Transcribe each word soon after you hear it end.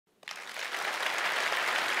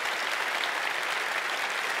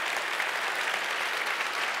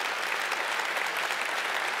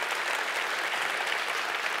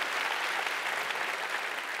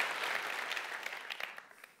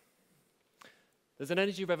There's an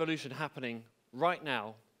energy revolution happening right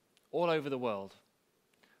now all over the world,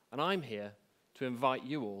 and I'm here to invite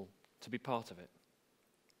you all to be part of it.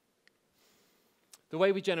 The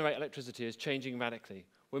way we generate electricity is changing radically.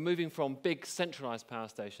 We're moving from big centralized power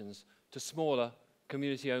stations to smaller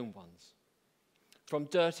community-owned ones. From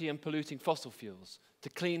dirty and polluting fossil fuels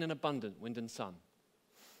to clean and abundant wind and sun.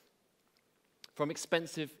 From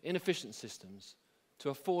expensive, inefficient systems to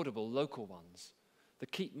affordable local ones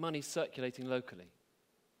that keep money circulating locally.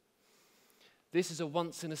 This is a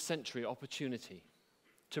once-in-a-century opportunity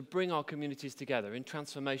to bring our communities together in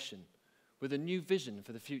transformation with a new vision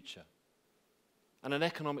for the future and an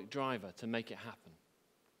economic driver to make it happen.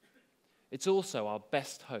 It's also our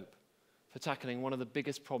best hope for tackling one of the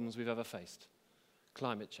biggest problems we've ever faced,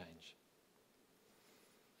 climate change.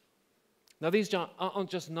 Now, these aren't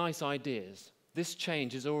just nice ideas. This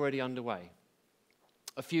change is already underway.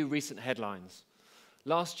 A few recent headlines.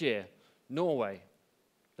 Last year, Norway,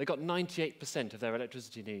 they got 98% of their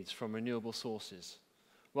electricity needs from renewable sources,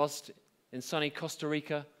 whilst in sunny Costa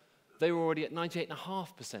Rica, they were already at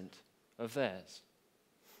 98.5% of theirs.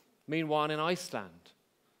 Meanwhile, in Iceland,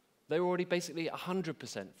 they were already basically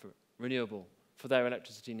 100% renewable for their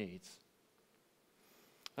electricity needs.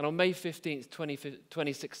 And on May 15th,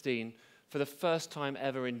 2016, for the first time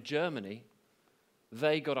ever in Germany,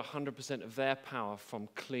 they got 100% of their power from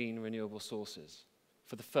clean, renewable sources,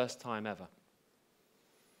 for the first time ever.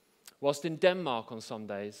 Whilst in Denmark on some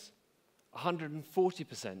days,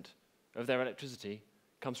 140% of their electricity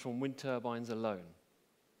comes from wind turbines alone.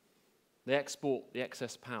 They export the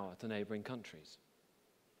excess power to neighboring countries.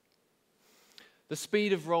 The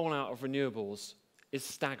speed of rollout of renewables is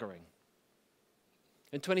staggering.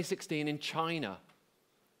 In 2016, in China,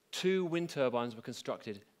 2 wind turbines were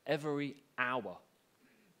constructed every hour.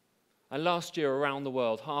 And last year, around the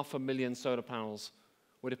world, 500,000 solar panels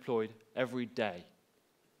were deployed every day.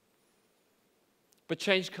 But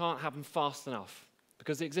change can't happen fast enough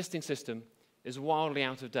because the existing system is wildly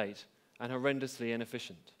out of date and horrendously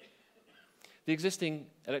inefficient. The existing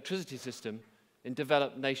electricity system in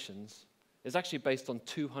developed nations is actually based on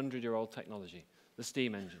 200-year-old technology, the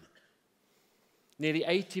steam engine. Nearly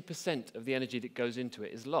 80% of the energy that goes into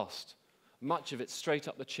it is lost, much of it straight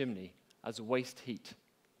up the chimney as waste heat.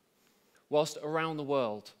 Whilst around the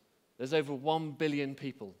world, there's over 1 billion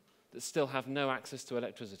people that still have no access to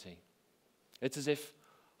electricity. It's as if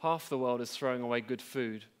half the world is throwing away good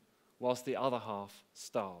food, whilst the other half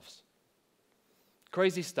starves.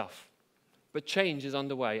 Crazy stuff, but change is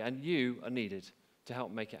underway, and you are needed to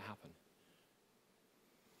help make it happen.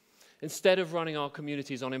 Instead of running our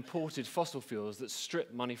communities on imported fossil fuels that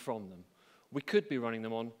strip money from them, we could be running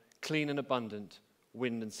them on clean and abundant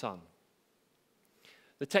wind and sun.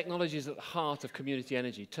 The technologies at the heart of community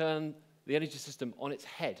energy turn the energy system on its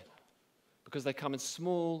head because they come in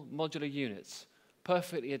small modular units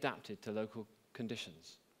perfectly adapted to local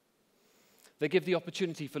conditions. They give the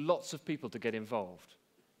opportunity for lots of people to get involved.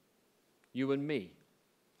 You and me,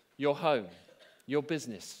 your home, your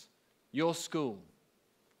business, your school,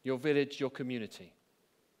 your village, your community.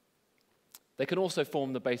 They can also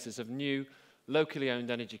form the basis of new, locally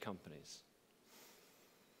owned energy companies.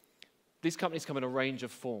 These companies come in a range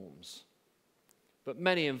of forms, but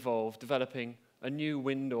many involve developing a new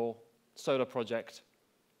wind or solar project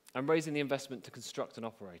and raising the investment to construct and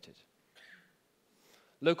operate it.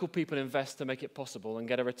 Local people invest to make it possible and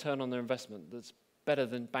get a return on their investment that's better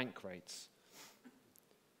than bank rates.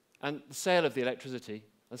 And the sale of the electricity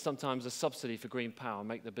and sometimes a subsidy for green power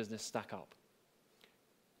make the business stack up.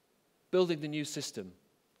 Building the new system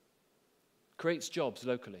creates jobs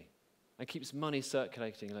locally and keeps money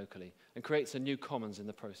circulating locally and creates a new commons in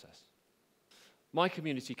the process. My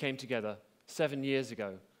community came together 7 years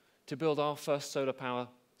ago to build our first solar power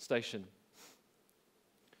station.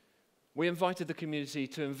 We invited the community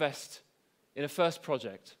to invest in a first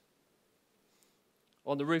project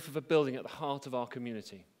on the roof of a building at the heart of our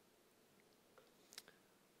community.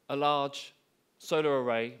 A large solar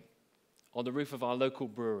array on the roof of our local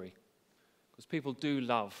brewery, because people do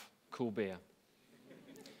love cool beer.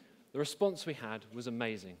 The response we had was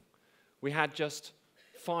amazing. We had just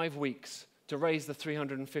 5 weeks to raise the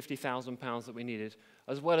 £350,000 that we needed,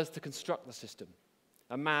 as well as to construct the system.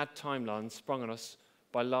 A mad timeline sprung on us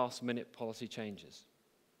by last-minute policy changes.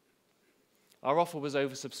 Our offer was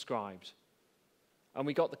oversubscribed, and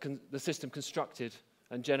we got the system constructed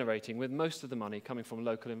and generating, with most of the money coming from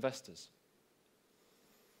local investors.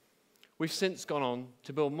 We've since gone on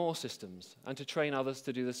to build more systems and to train others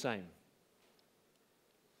to do the same.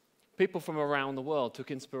 People from around the world took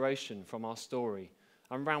inspiration from our story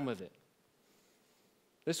and ran with it.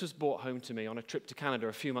 This was brought home to me on a trip to Canada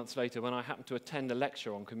a few months later when I happened to attend a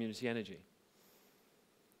lecture on community energy.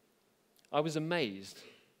 I was amazed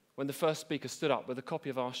when the first speaker stood up with a copy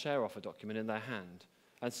of our share offer document in their hand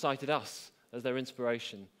and cited us as their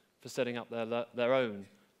inspiration for setting up their own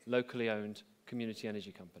locally owned community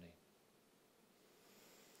energy company.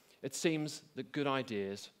 It seems that good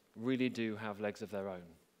ideas really do have legs of their own.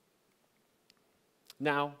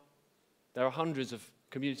 Now, there are hundreds of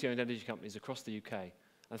community-owned energy companies across the UK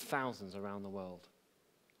and thousands around the world.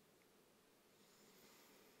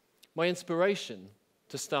 My inspiration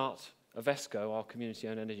to start Avesco, our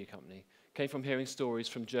community-owned energy company, came from hearing stories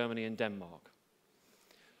from Germany and Denmark.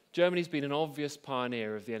 Germany's been an obvious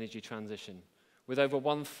pioneer of the energy transition, with over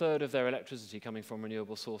 1/3 of their electricity coming from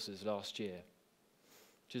renewable sources last year,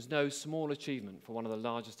 which is no small achievement for one of the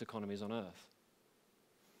largest economies on Earth.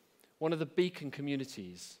 One of the beacon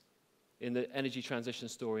communities in the energy transition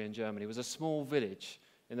story in Germany was a small village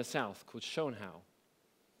in the south called Schönau.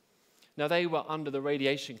 Now, they were under the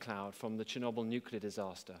radiation cloud from the Chernobyl nuclear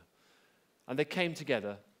disaster, and they came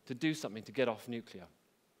together to do something to get off nuclear.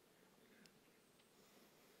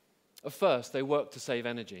 At first, they worked to save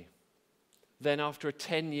energy. Then, after a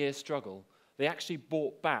 10-year struggle, they actually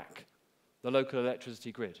bought back the local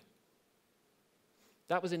electricity grid.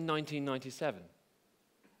 That was in 1997.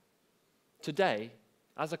 Today,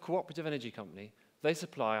 as a cooperative energy company, they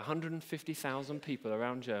supply 150,000 people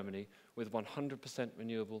around Germany with 100%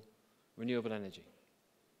 renewable energy.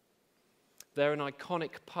 They're an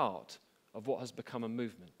iconic part of what has become a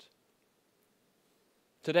movement.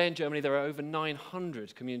 Today in Germany, there are over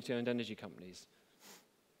 900 community-owned energy companies.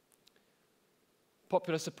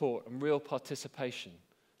 Popular support and real participation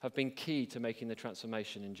have been key to making the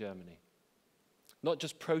transformation in Germany. Not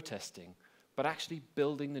just protesting, but actually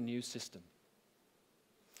building the new system.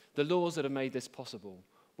 The laws that have made this possible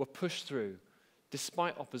were pushed through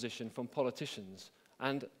despite opposition from politicians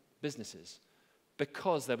and businesses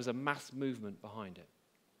because there was a mass movement behind it.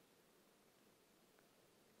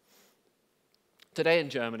 Today in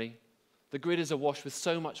Germany, the grid is awash with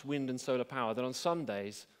so much wind and solar power that on some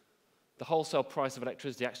days, the wholesale price of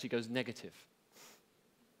electricity actually goes negative.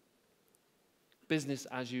 Business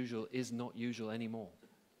as usual is not usual anymore.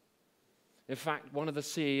 In fact, one of the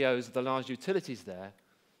CEOs of the large utilities there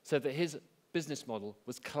said that his business model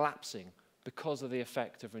was collapsing because of the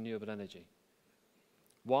effect of renewable energy.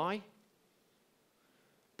 Why?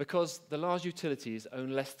 Because the large utilities own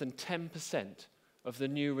less than 10% of the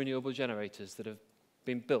new renewable generators that have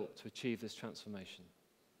been built to achieve this transformation.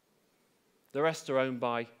 The rest are owned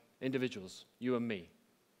by individuals, you and me,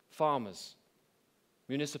 farmers,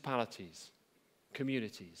 municipalities,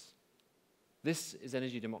 communities. This is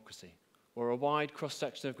energy democracy, where a wide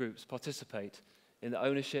cross-section of groups participate in the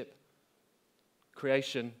ownership,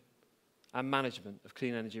 creation, and management of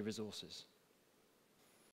clean energy resources.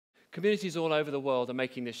 Communities all over the world are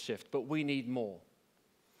making this shift, but we need more,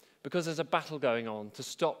 because there's a battle going on to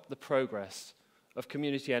stop the progress of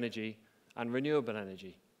community energy and renewable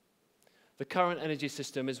energy. The current energy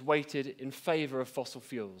system is weighted in favor of fossil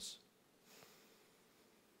fuels.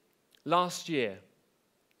 Last year,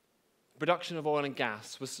 production of oil and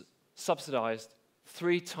gas was subsidized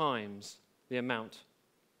 3 times the amount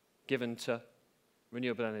given to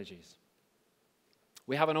renewable energies.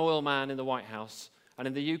 We have an oil man in the White House, and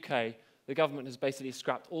in the UK, the government has basically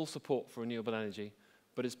scrapped all support for renewable energy,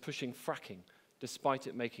 but is pushing fracking, despite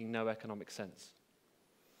it making no economic sense.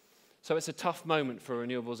 So it's a tough moment for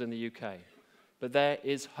renewables in the UK, but there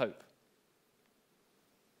is hope.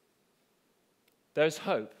 There's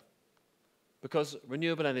hope because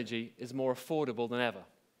renewable energy is more affordable than ever.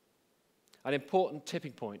 An important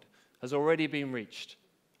tipping point has already been reached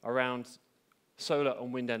around solar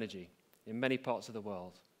and wind energy in many parts of the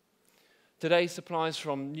world. Today, supplies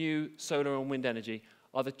from new solar and wind energy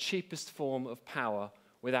are the cheapest form of power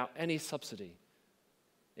without any subsidy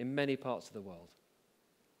in many parts of the world.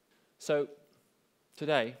 So,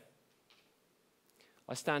 today,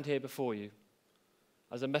 I stand here before you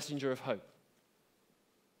as a messenger of hope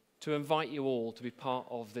to invite you all to be part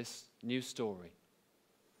of this new story,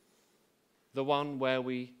 the one where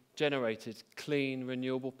we generated clean,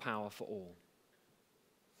 renewable power for all.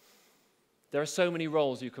 There are so many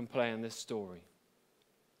roles you can play in this story.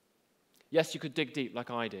 Yes, you could dig deep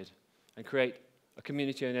like I did and create a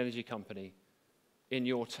community-owned energy company in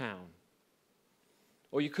your town.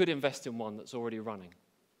 Or you could invest in one that's already running.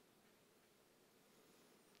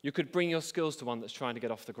 You could bring your skills to one that's trying to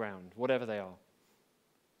get off the ground, whatever they are.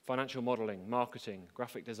 Financial modeling, marketing,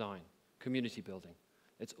 graphic design, community building.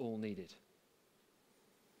 It's all needed.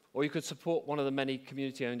 Or you could support one of the many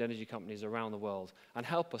community-owned energy companies around the world and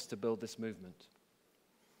help us to build this movement.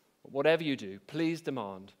 But whatever you do, please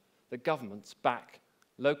demand that governments back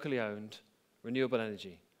locally owned renewable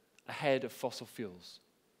energy ahead of fossil fuels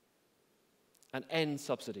and end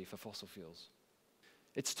subsidy for fossil fuels.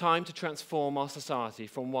 It's time to transform our society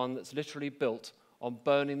from one that's literally built on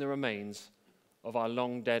burning the remains of our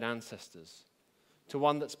long-dead ancestors to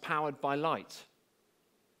one that's powered by light.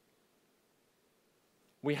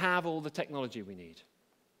 We have all the technology we need.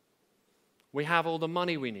 We have all the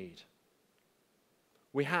money we need.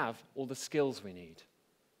 We have all the skills we need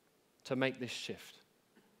to make this shift.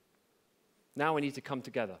 Now we need to come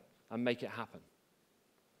together and make it happen.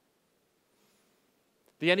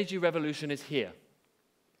 The energy revolution is here,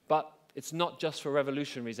 but it's not just for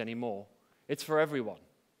revolutionaries anymore. It's for everyone.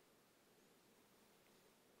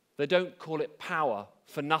 They don't call it power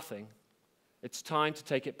for nothing. It's time to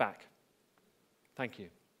take it back. Thank you.